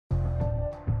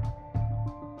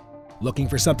Looking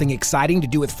for something exciting to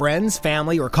do with friends,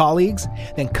 family, or colleagues?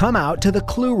 Then come out to the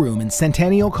Clue Room in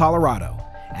Centennial, Colorado.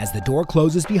 As the door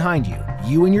closes behind you,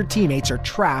 you and your teammates are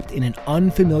trapped in an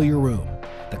unfamiliar room.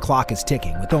 The clock is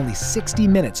ticking with only 60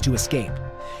 minutes to escape.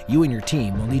 You and your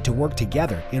team will need to work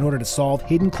together in order to solve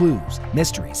hidden clues,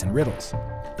 mysteries, and riddles.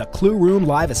 The Clue Room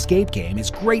live escape game is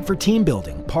great for team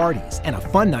building, parties, and a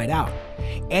fun night out.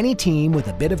 Any team with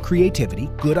a bit of creativity,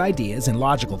 good ideas, and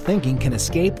logical thinking can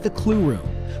escape the Clue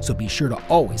Room, so be sure to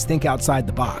always think outside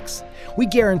the box. We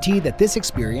guarantee that this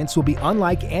experience will be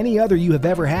unlike any other you have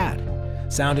ever had.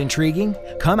 Sound intriguing?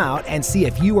 Come out and see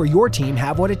if you or your team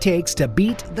have what it takes to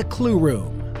beat the Clue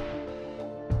Room.